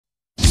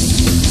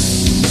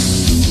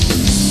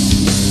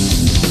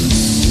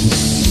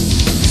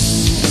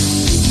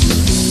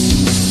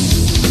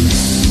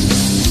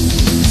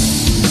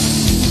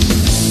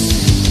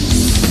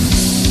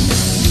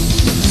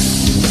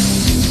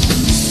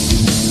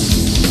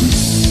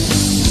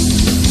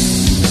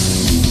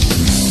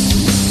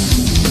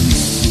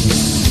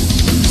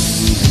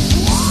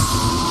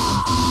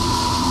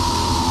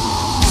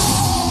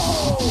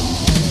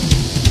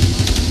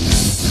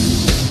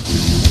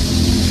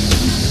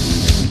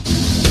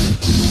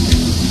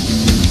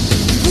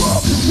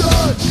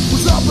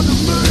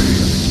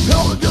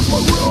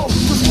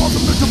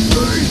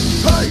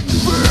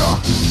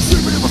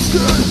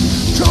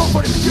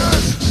fighting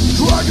against,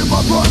 dragging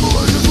my primal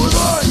urges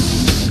within.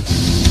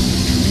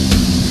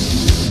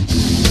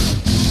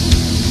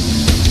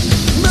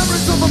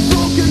 Memories of a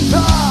broken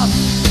past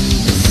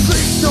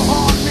seek to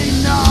haunt me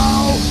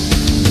now.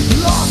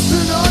 Lost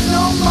in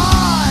unknown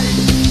mind,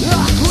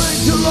 I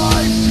cling to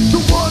life, the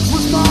once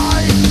was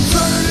mine.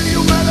 Sanity,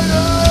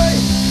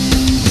 humanity,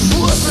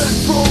 slipping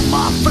from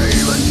my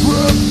failing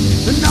grip,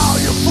 and now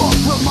you fuck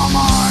with my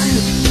mind.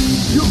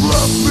 You've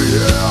left me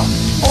here,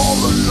 all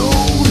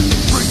alone,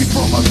 breaking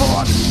from my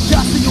thoughts,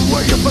 casting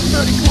away a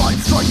pathetic life,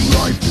 striking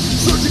life,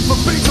 searching for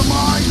peace of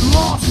mind,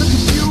 lost and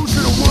confused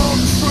in a world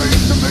that's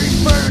strange to me,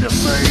 fair to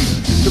see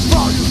the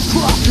values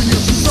trapped in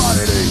your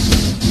society.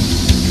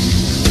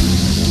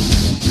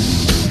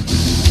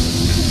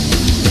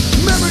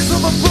 Memories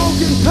of a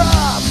broken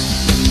past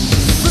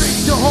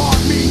seek to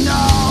haunt me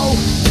now.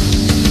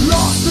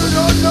 Lost in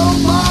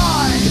unknown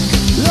mind,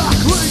 I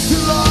cling to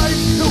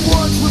life that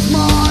once was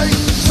mine.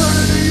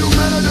 Sanity,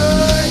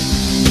 humanity,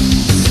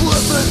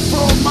 slipping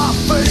from my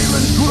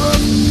failing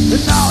grip,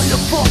 and now you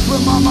fuck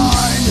with my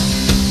mind.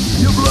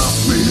 You've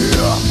left me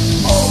here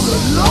all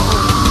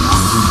alone.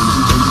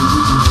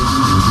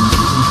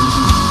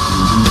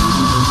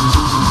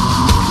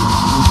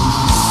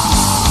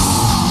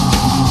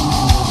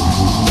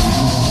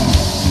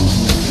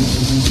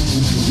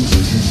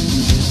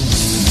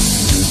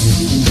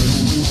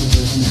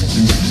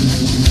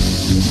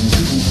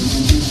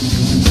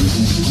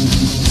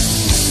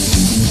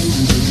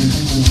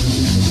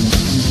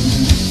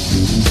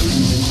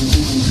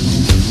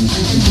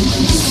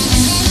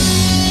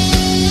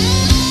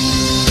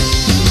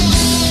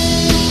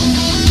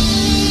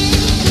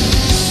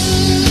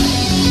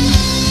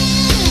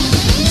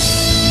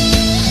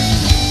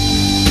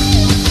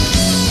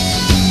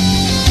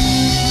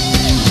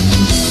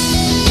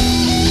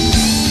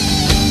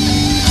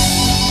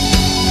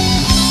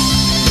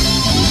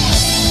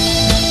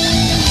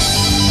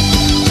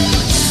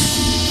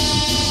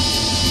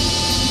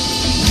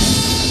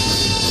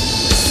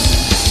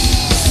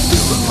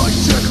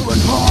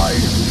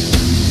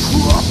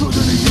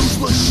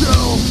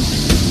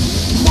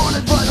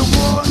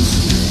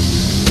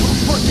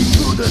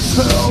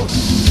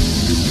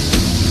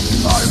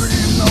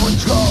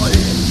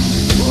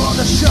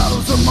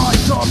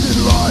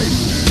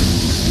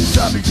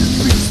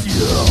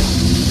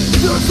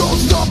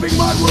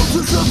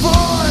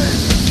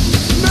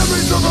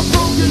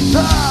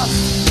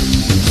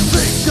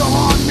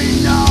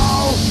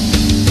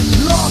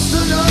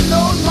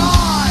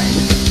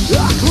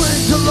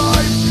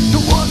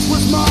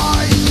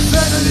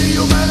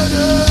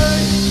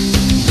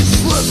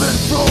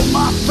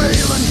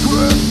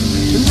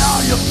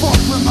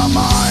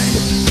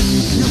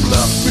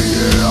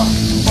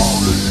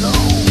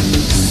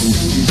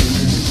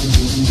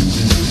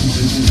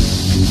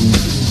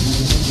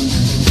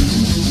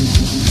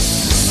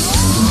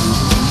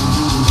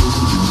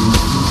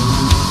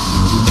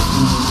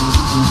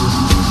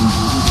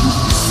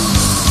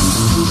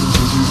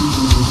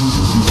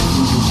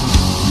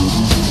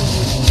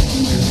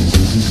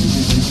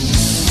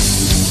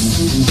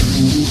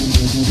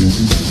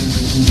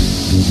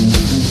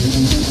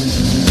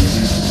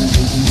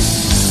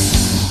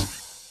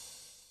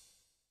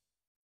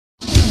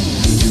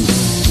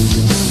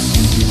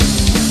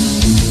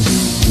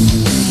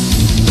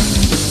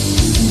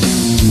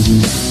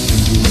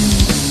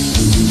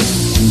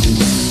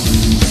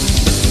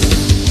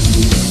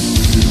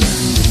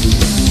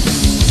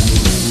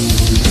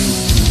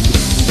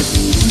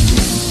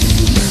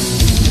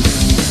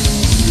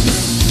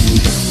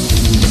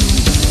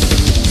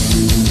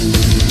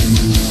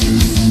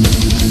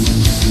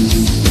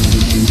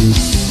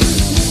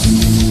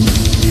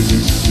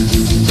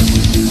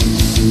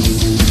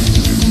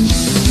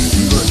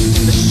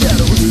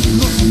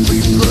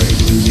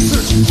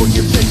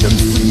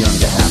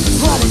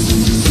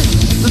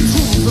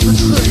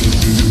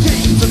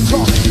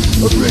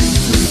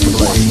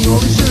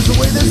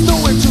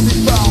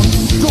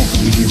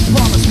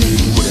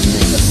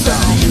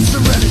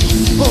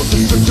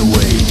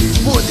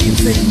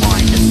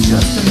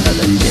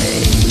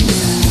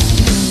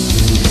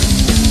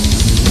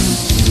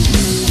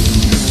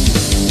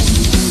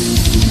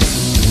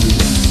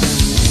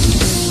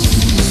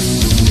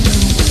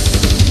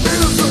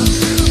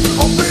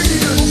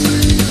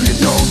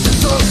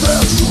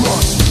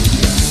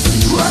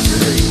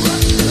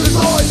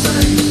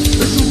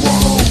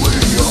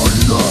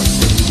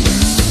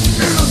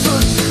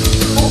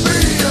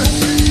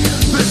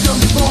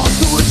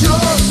 To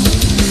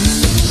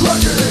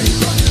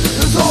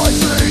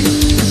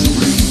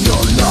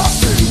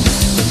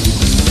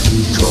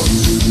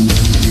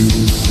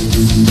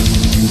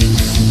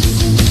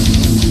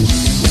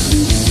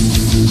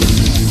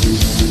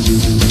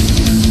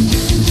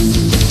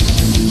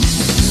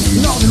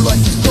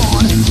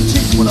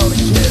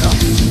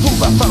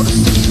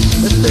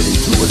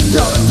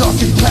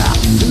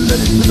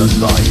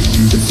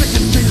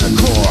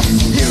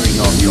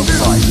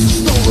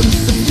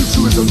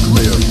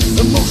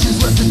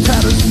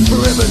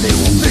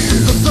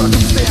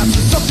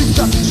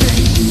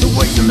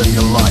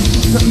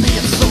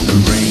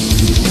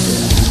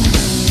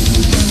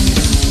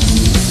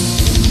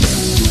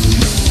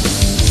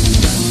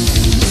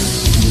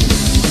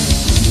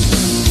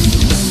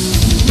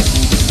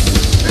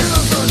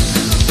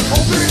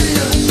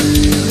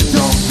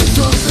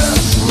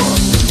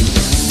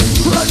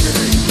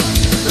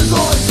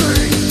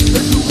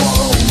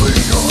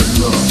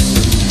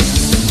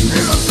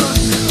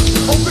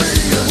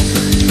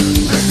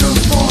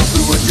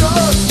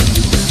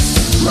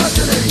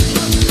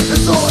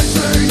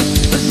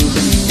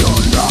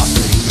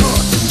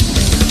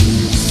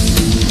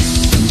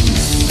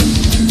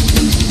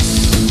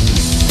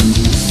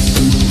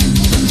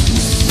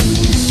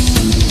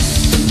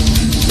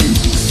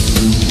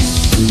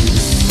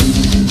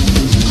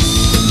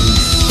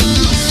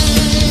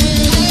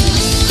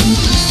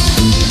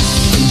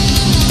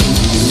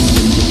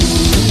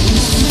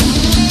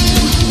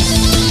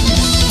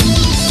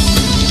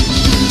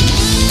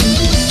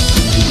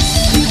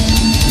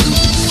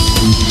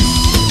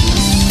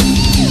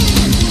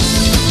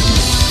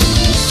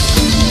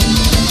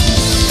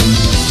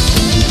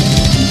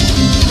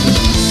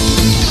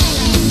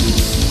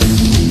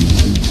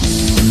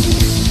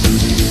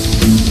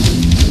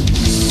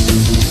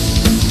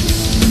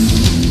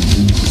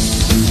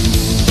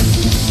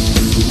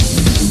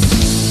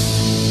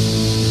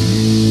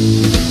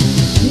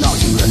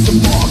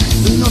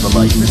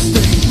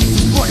stain.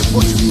 Despite of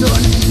what you've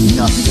done,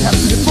 nothing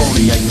happens. If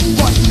only I could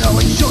find you now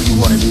and show you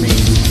what it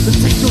means to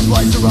take those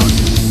lives around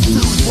you.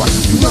 Do is what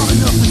not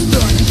enough is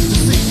done to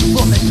save you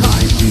from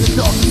mankind. The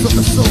darkness of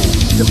the soul,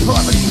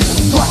 depravity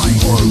will find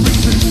for a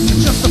reason to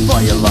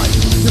justify your life.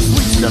 The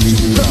sweet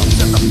seduction comes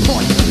at the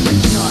point of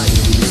midnight.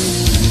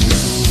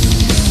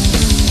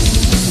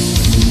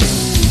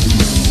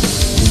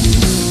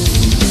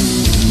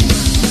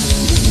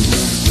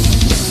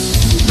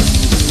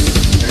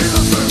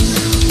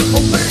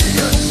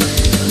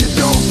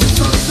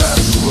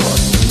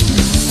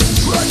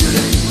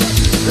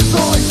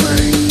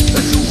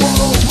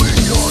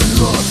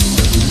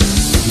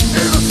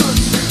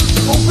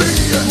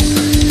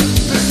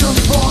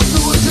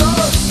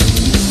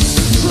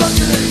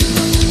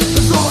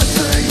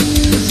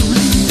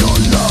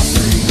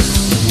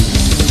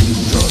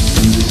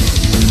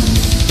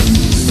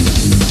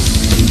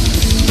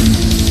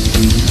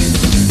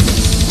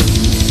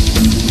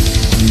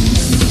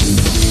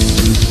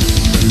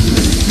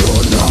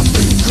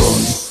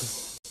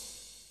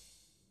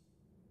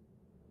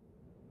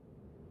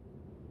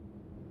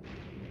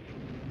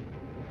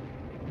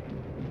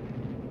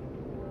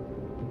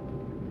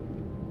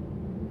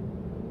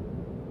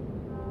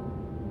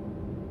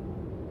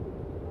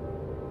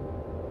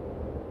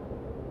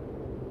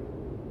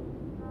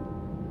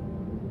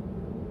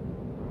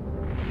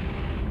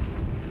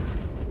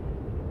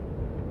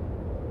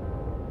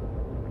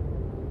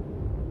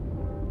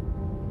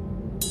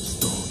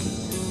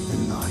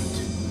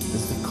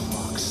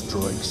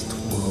 Strikes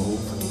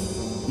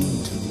 12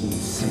 into the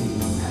insane.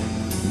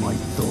 My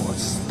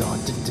thoughts start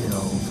to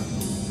delve.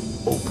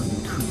 Open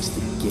creaks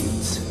the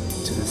gates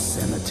to the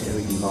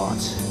cemetery lot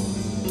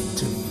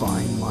to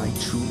find my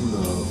true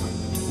love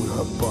where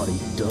her body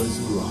does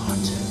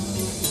rot.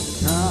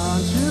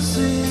 Can't you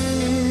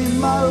see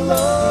my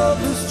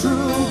love is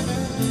true?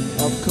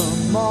 I've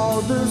come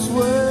all this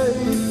way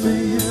for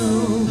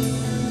you.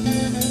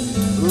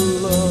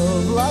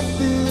 Love like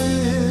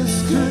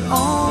this could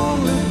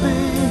only be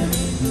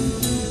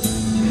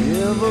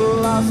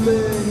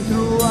everlasting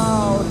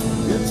throughout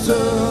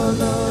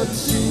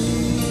eternity.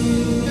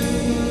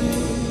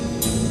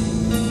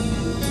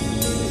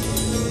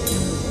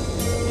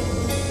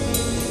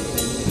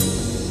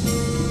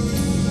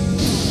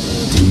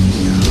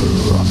 Taking her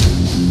up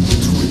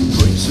to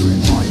embrace her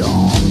in my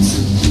arms,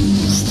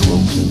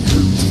 stroking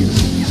her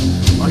dearly,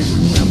 I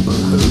remember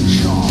her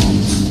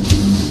charms.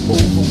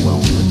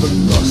 Overwhelmed with the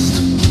lust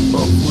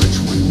of which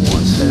we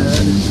once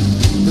had,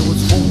 there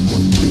was only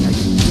one thing I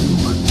could do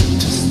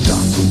to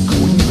stop from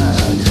going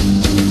mad.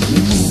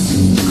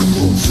 Moving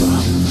closer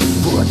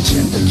for a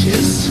tender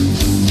kiss,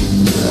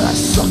 I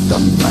sucked the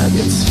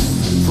maggots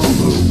from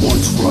her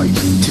once ripe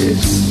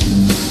tits.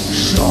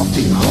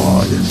 Shocking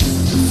hard,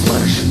 the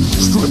flesh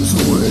strips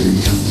away.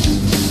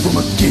 From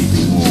a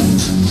gaping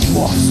wound,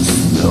 wafts the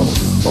smell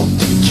of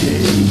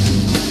decay.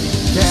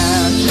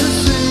 Can't you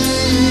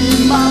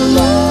see my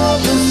love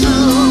is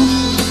true?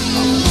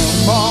 I've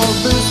come all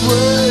this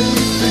way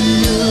for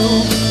you.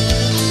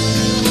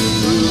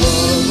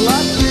 Love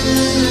like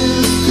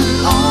this could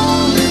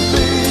only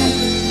be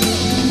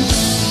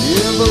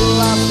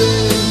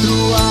everlasting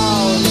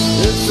throughout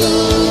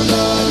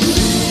eternity.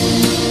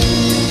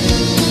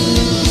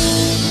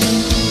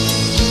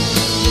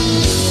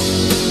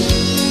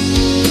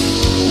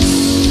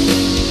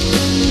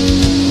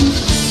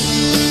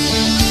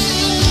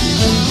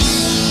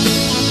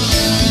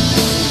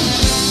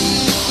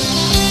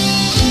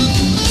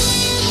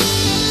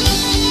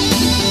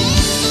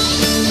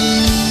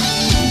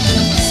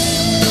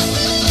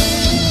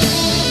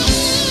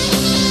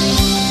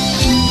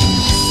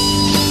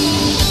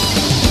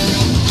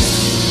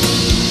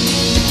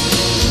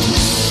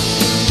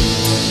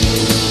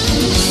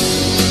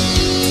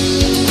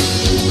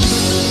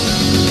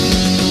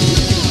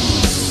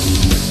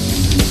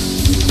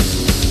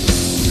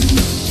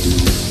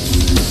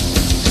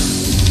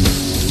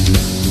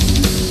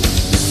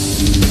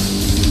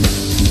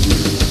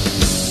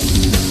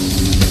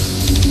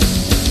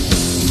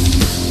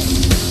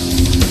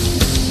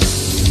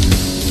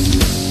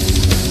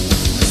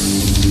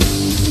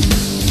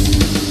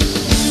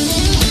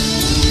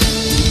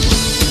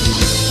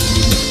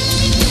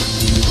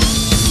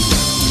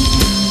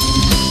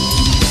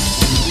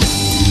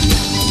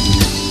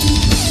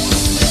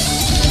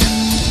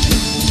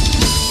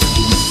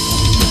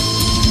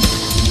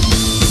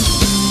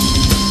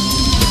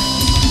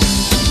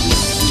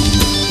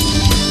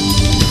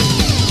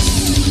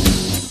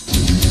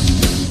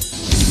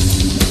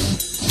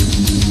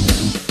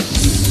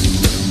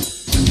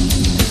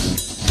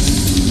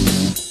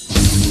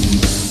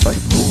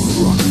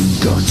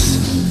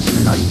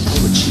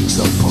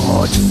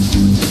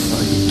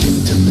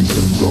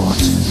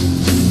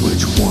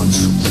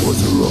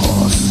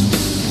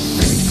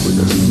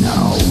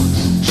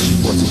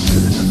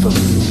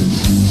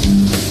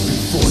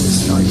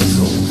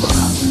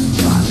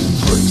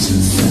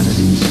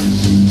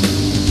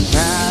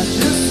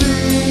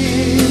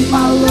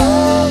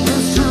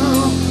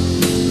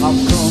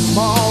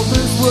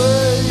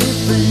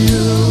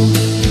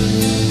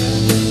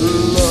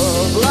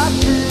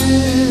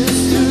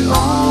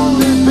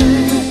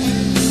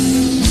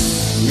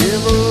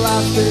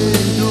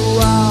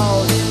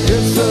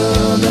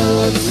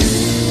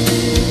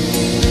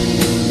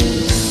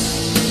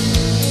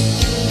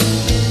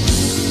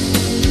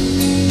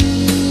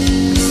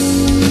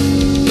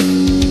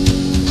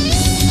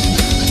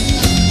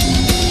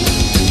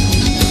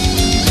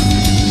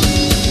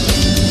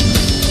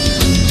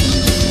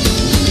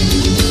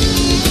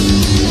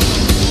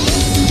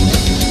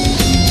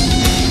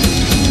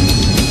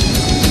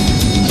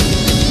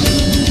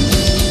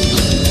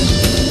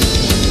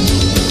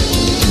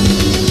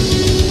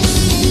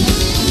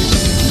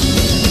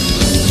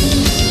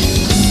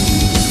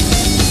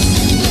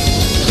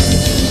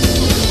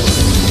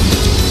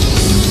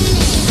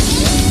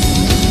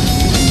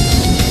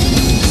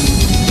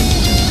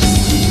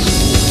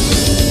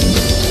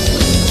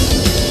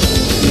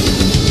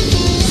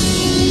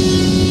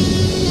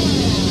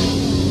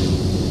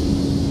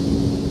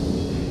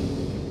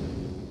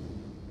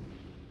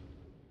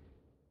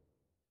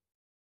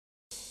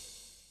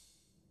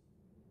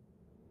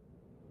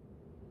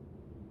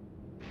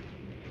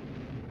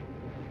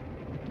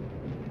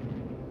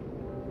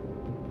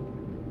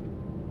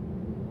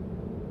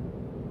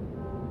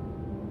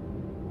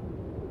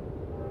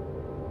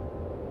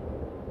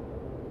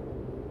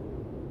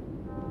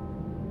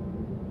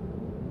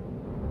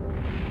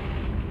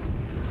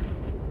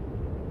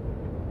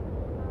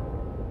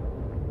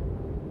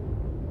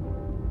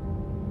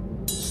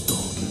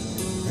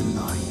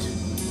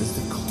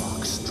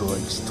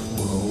 strikes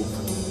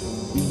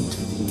 12.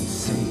 Into the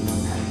insane,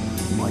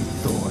 my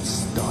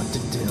thoughts start to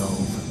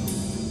delve.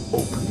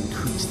 Open and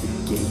creaks the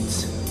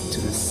gates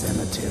to the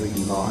cemetery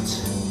lot,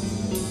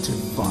 to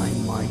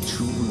find my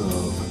true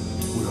love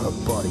where her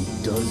body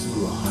does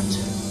rot.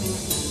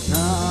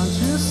 Can't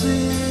you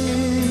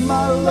see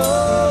my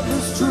love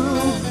is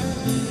true?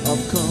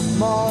 I've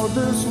come all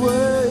this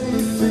way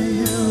for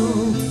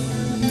you.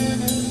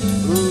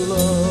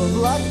 Love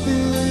like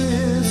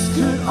this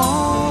could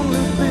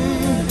only be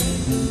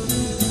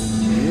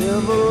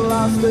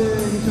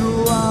everlasting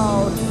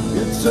throughout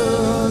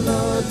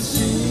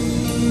eternity.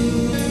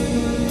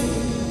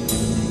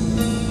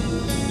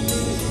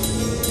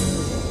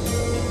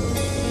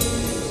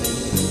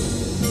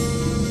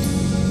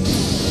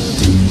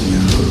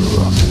 Taking her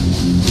up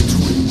to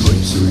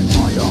embrace her in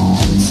my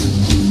arms,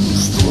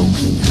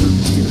 stroking her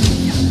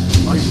dearly,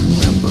 I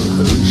remember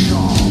her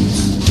charms.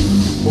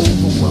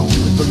 Overwhelmed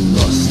with the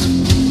lust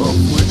of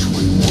which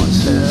we once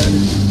had,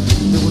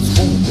 there was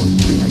only one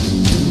thing I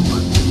could do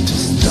to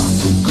stop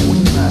from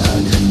going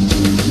mad.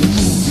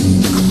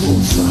 Moving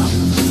closer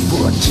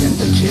for a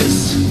tender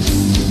kiss,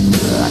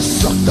 I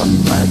sucked the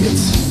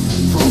maggots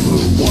from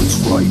her once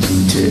ripe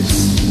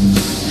tits.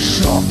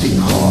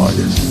 Shocking hard,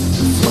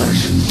 the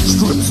flesh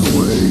strips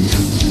away.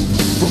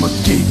 From a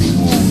gaping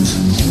wound,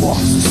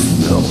 wafts the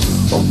smell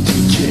of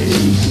decay.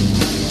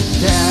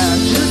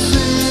 Can't you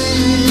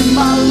see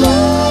my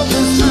love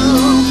is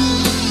true?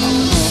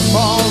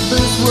 I've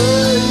come all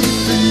this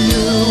way for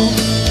you.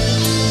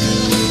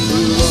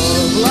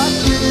 Love like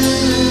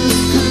this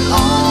could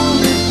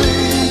only be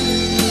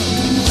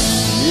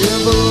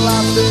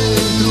everlasting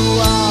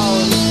throughout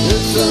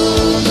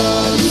eternity.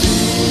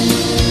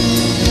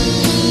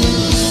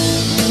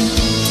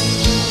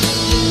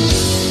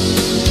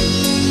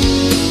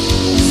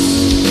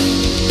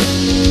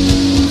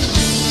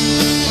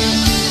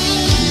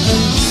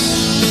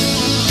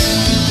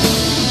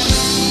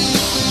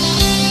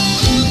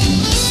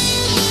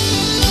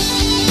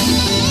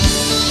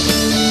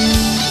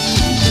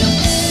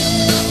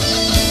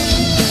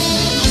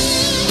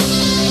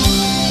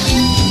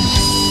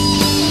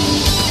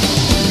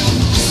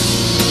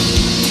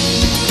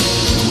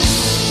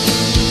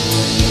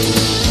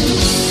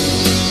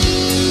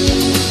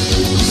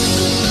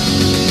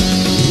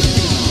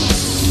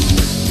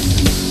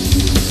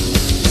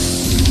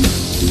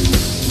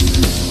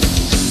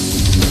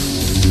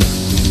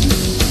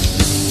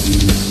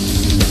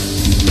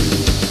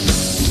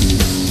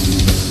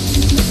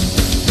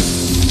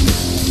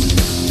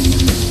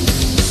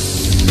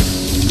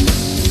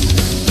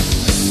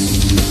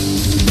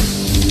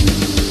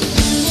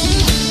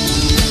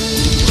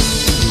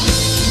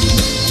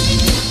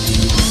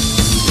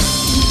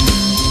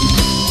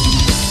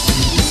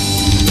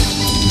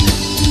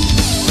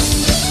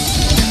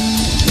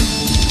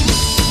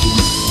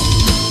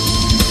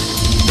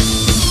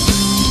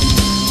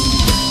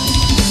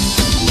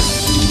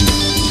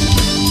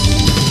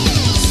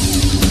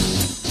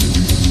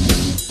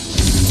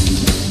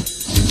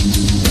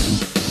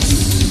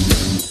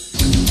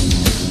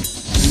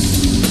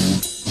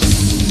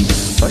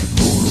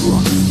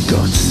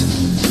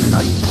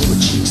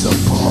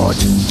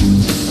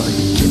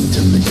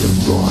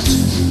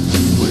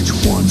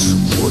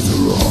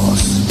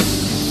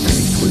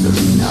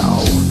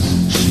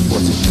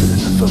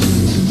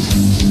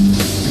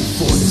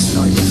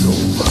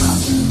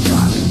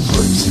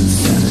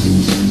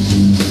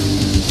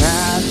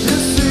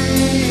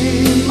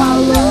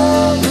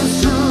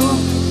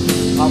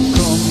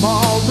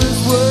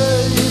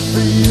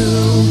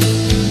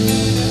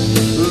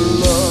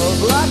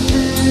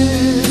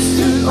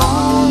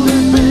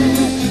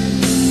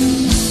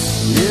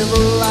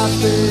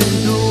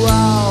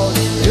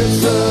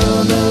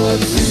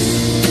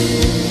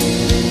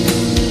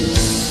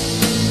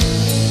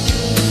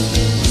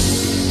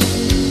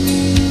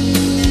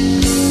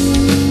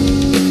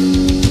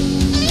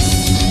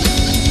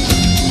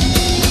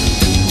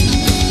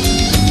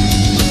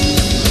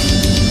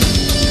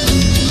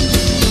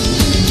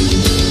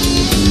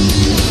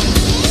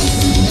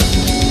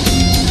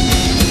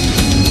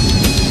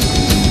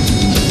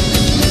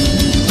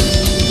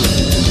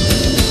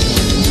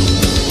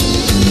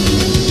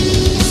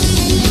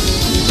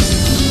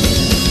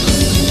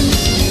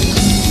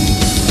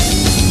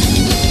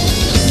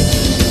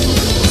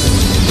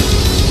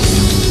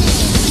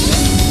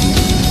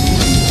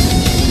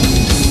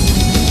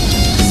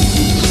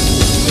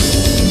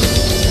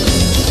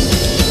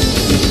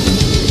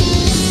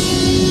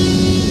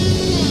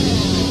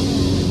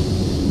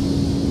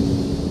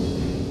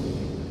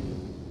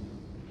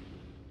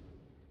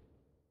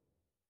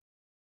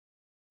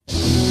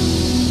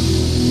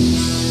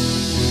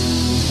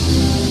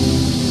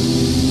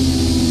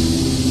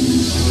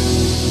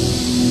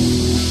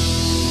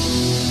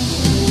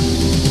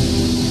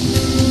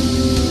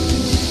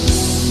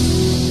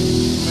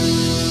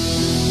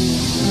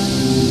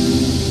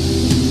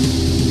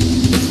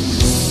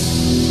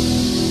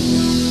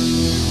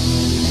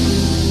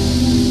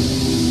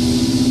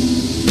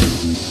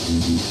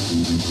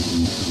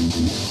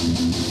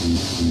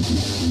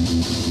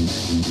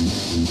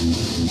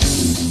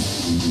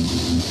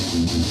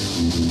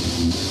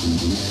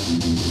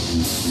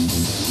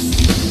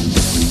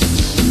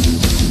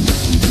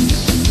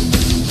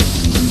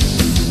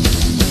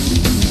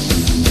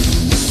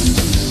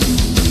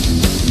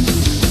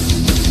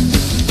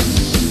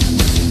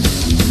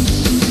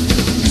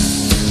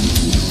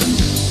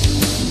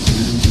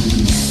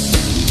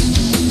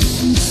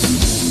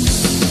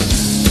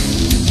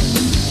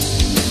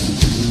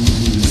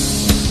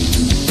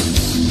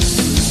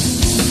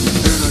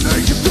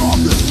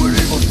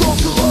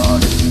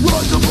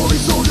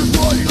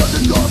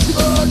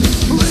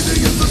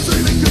 Believing it's the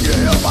ceiling, can you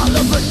hear my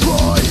loving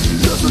cry?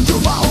 Listen to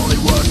my holy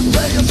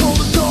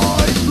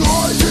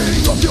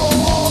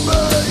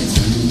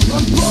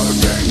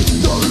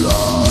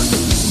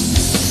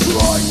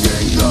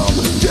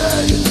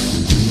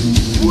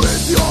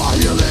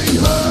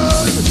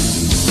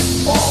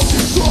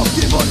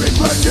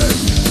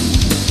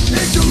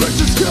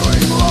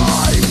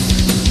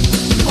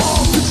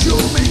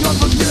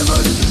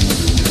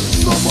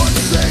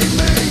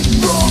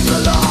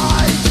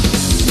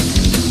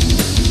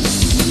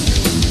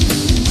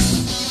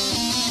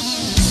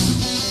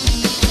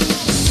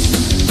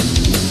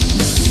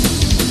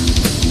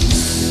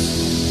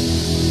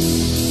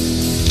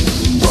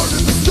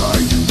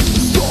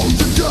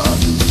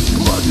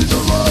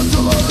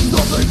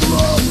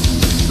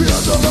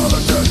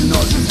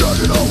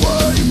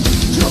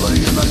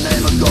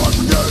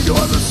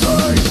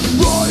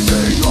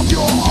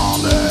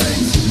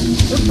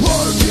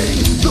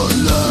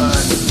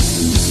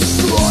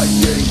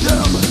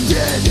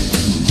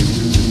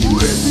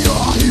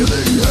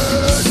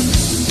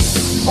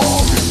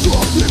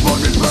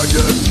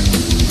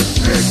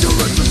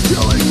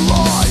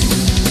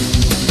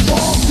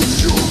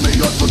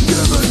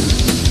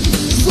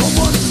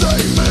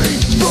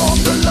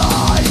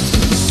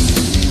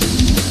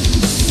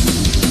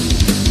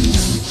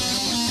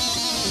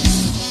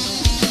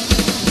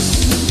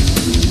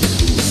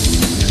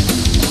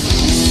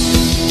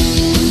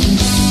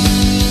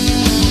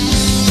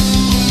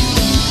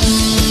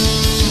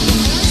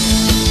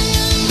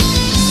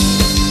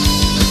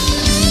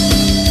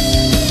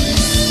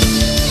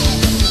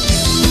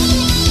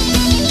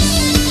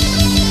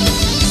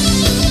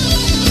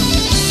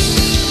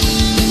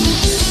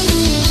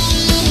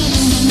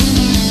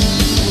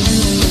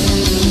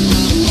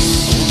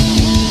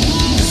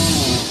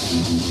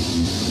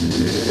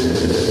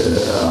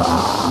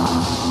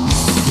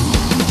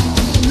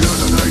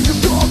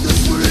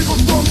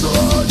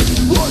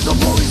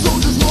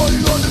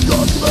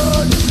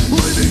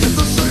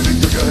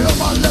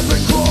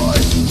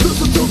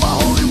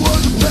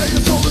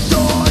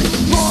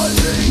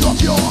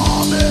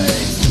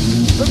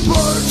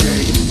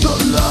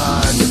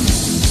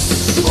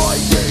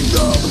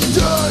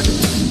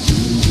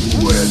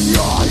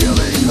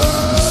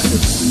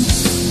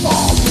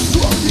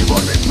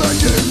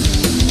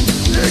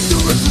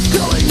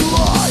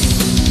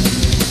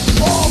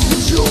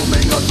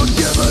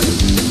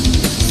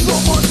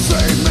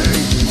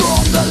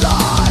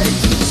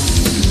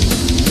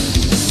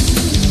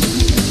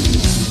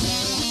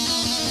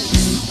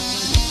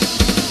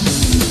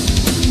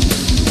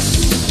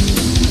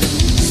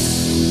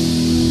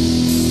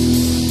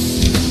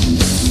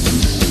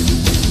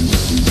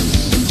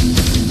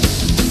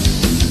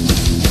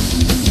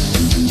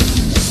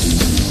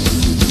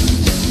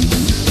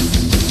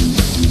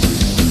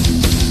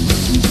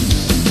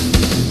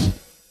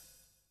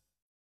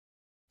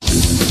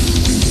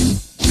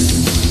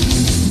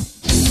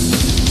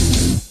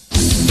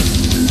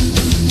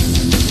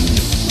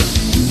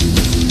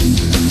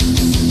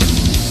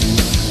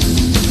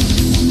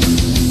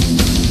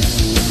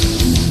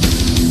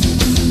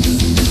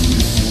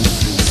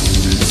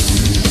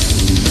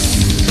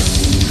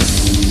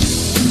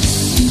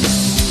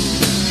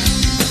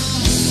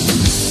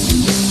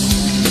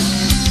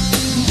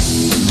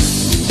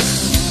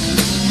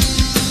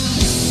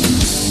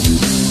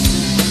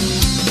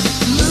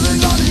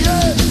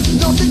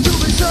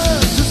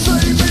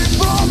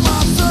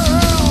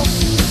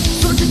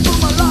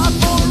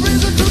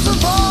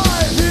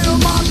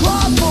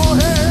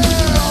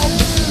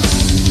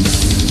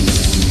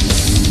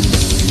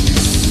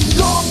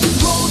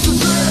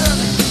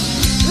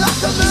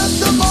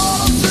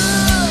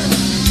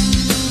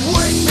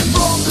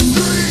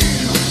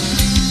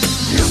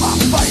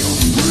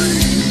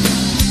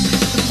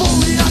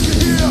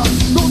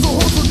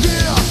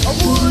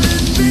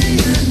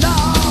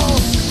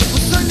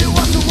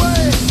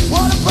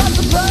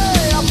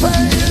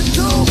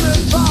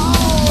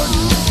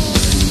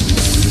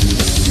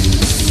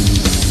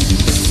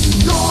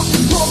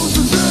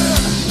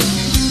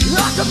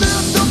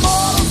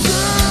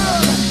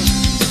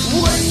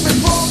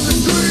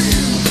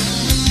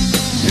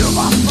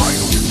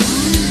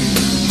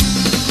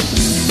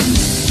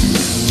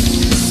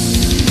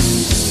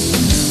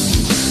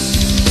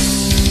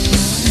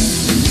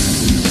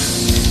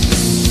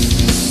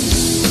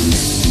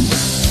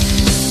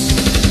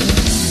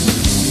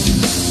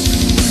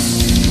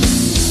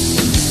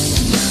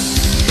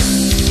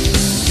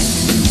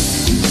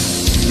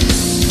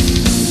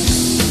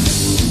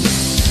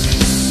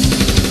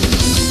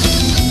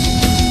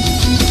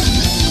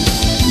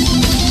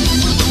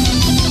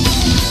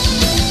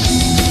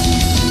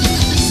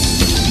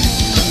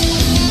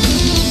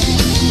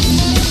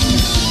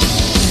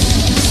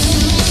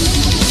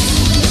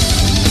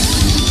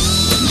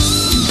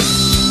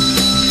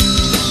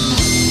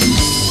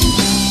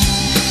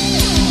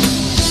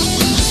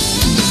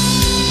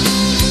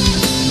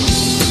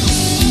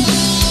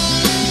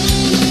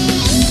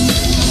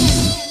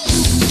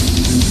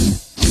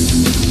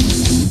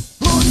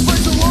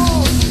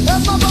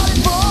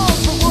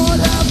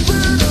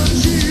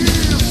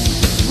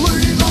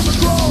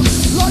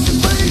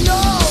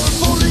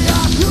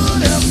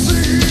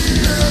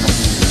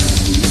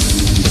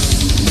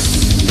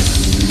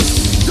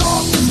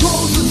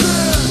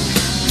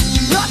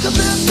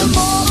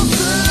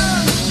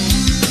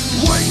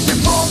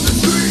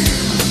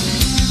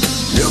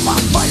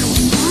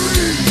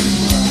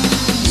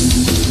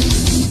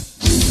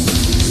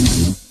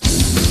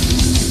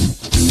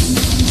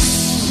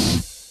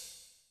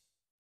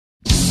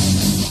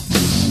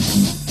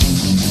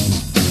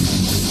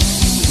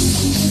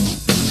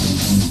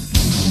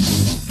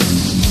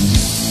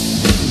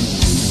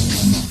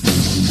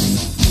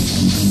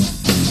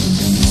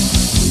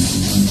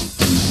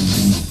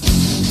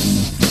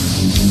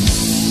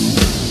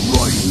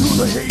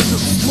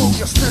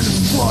your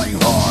standards flying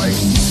high.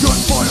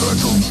 Gunfire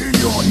echoes in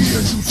your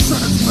ears, you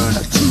sentence men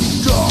to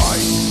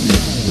die.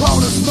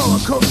 Powder smell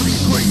of company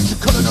grace to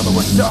cut another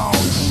one down.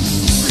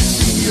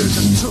 16 years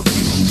it took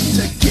you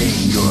to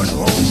gain your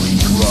unholy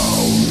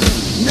crown.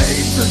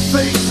 Names and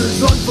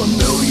faces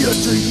unfamiliar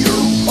to you,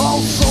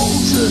 all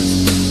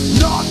soldiers,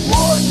 not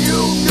what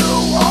you knew.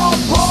 All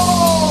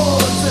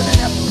pawns in an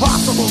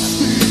impossible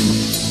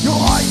scheme, your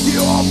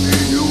idea of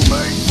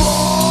inhumane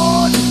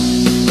fun.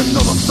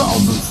 Another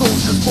 1,000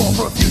 soldiers fall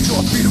for a future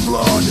of beat of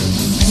blood.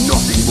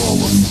 Nothing more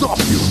will stop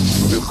you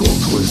from your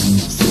conquest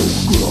so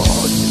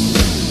grand.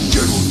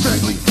 General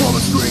Stanley, from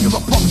a string of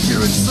a puppeteer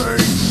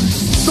insane.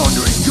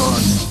 Thundering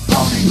guns,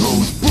 pounding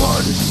hose,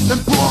 blood, and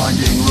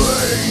blinding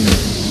rain.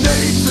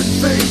 Names and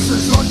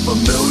faces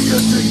unfamiliar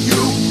to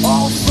you,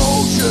 all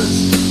soldiers,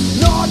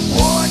 not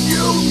one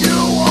you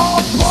knew.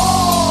 All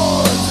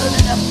pawns in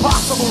an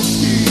impossible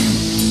scheme,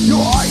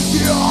 your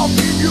idea of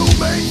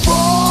inhumane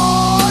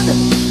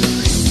fun.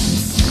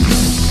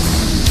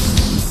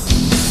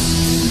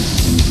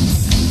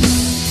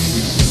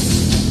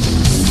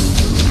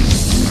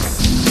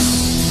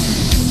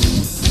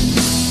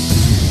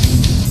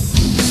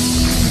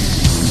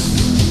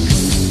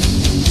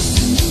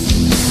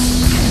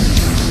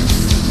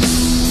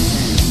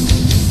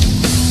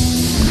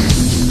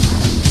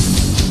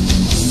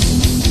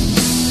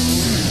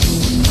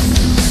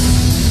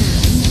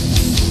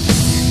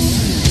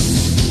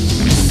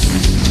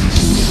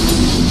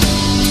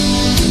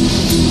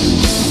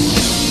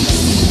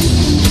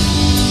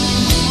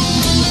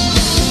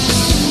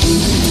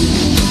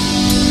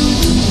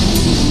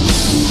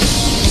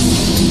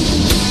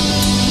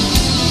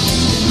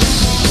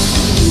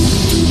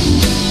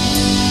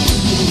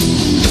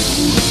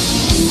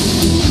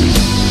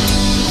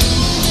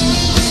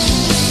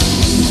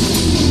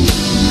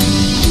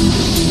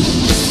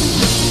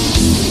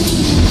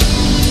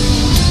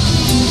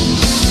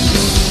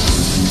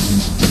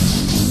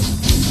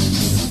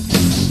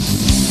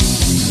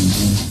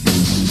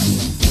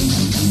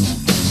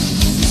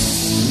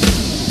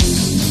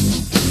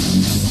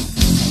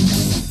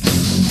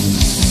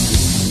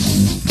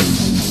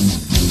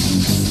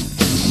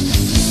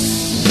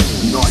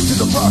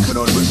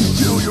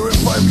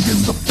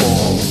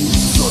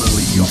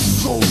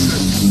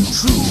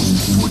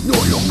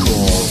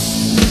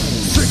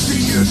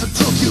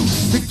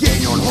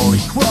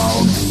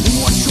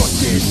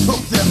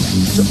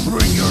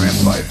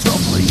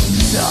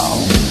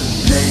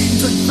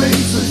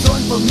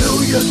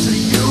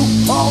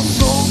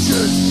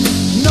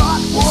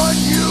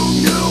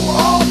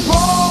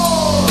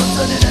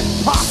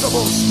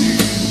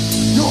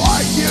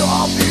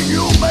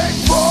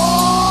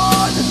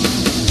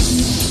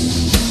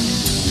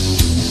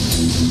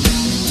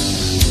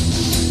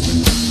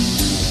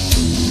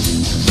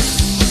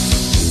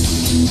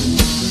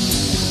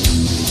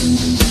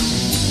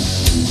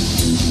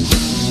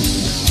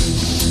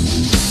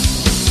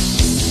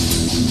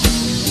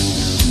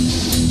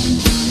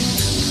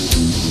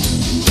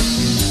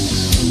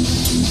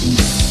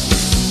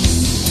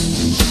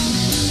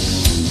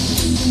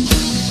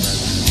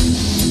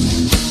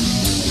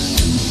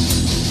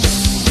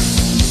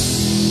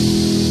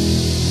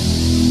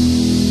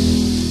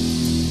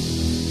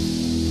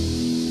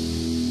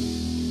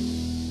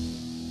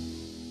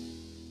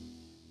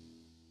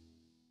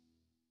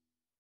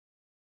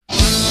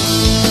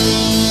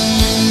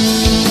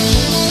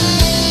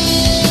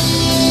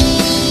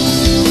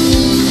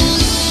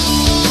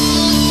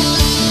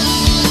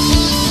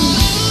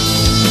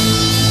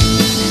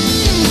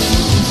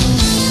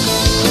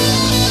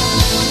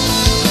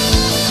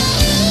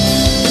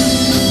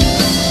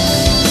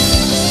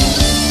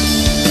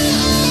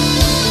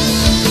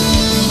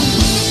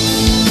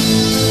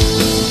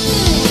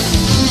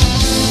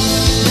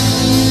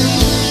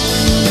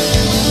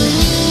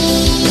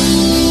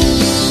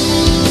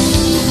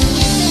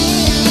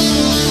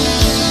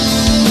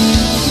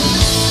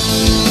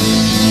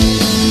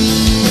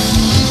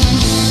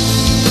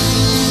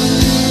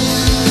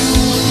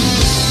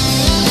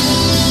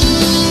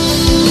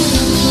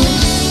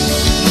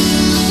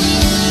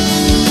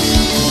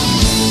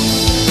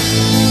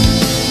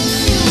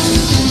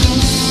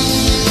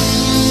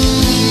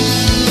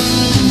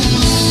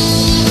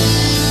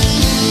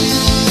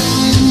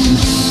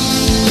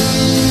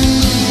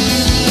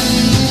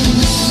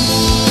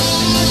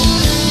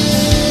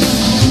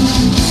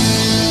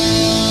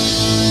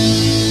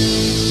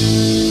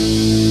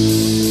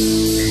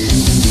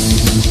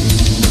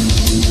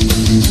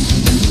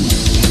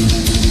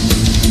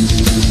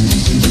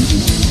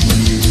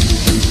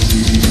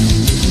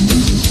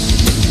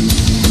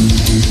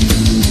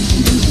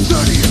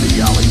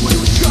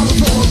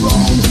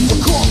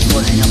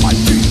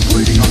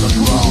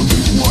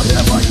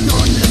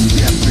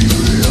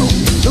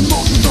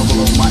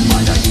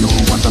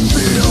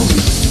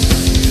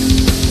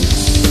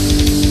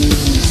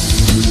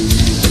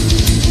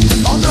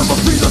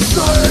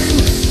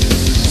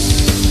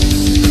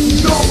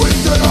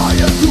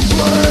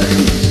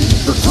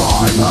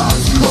 Time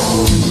has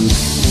come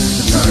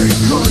to take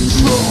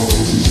control.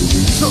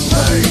 to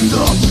pay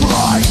the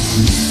price.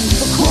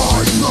 The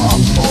crimes of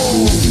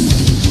old.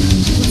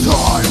 The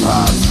time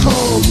has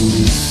come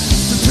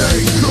to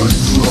take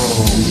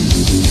control,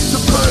 to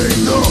pay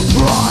the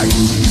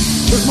price.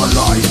 As my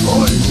life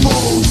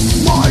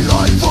unfolds, my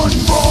life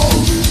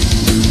unfolds.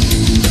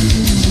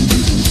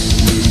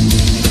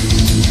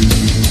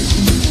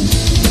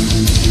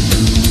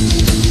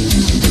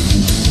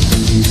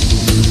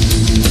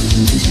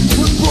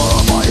 With blood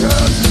on my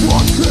hands,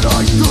 what could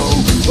I do?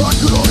 I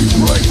could only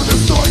pray for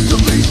this night to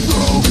be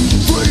through.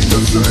 Free the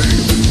sea,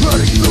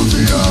 heading through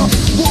the air.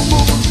 One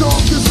moment of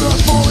darkness and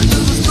falling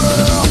to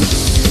despair.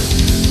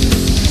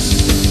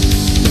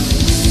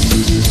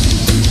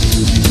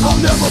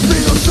 I'll never be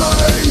the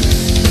same,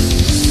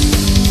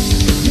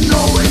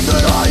 knowing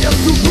that I am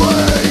to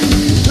blame.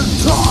 The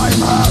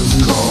time has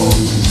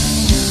come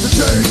to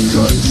take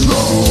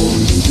control,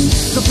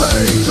 to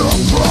pay the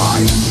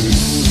price.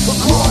 The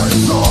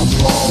crimes of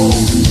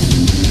old.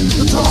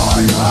 The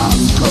time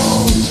has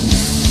come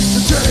to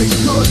take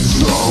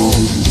control,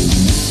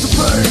 to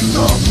pay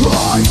the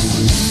price.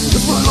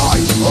 As my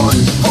life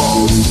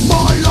unfolds,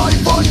 my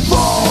life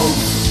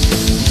unfolds.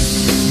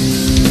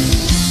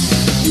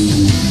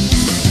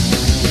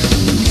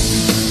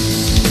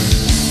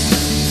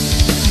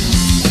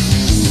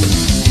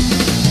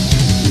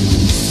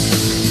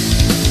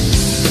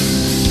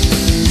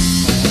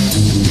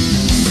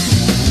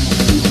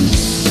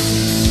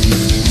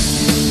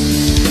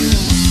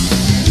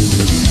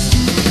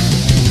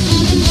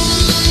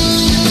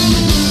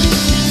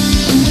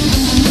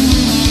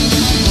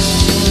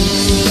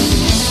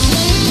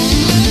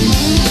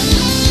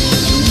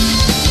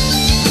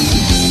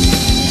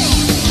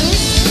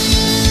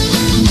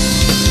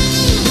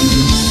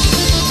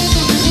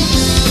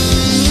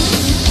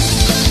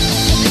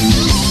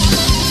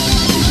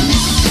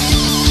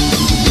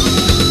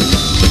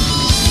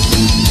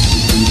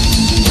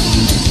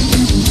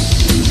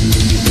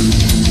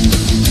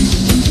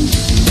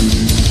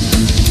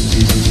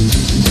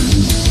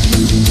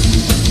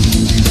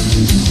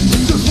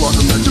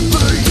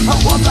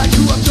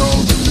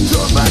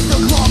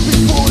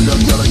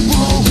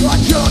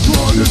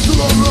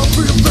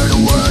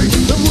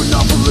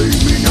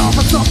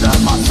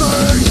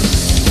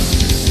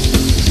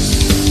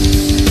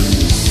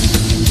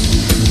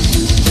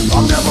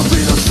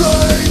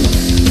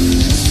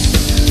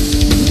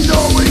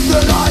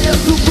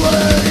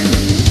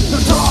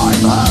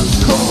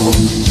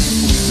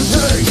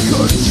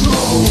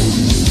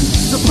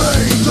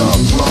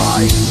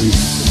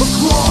 The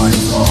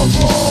crimes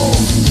of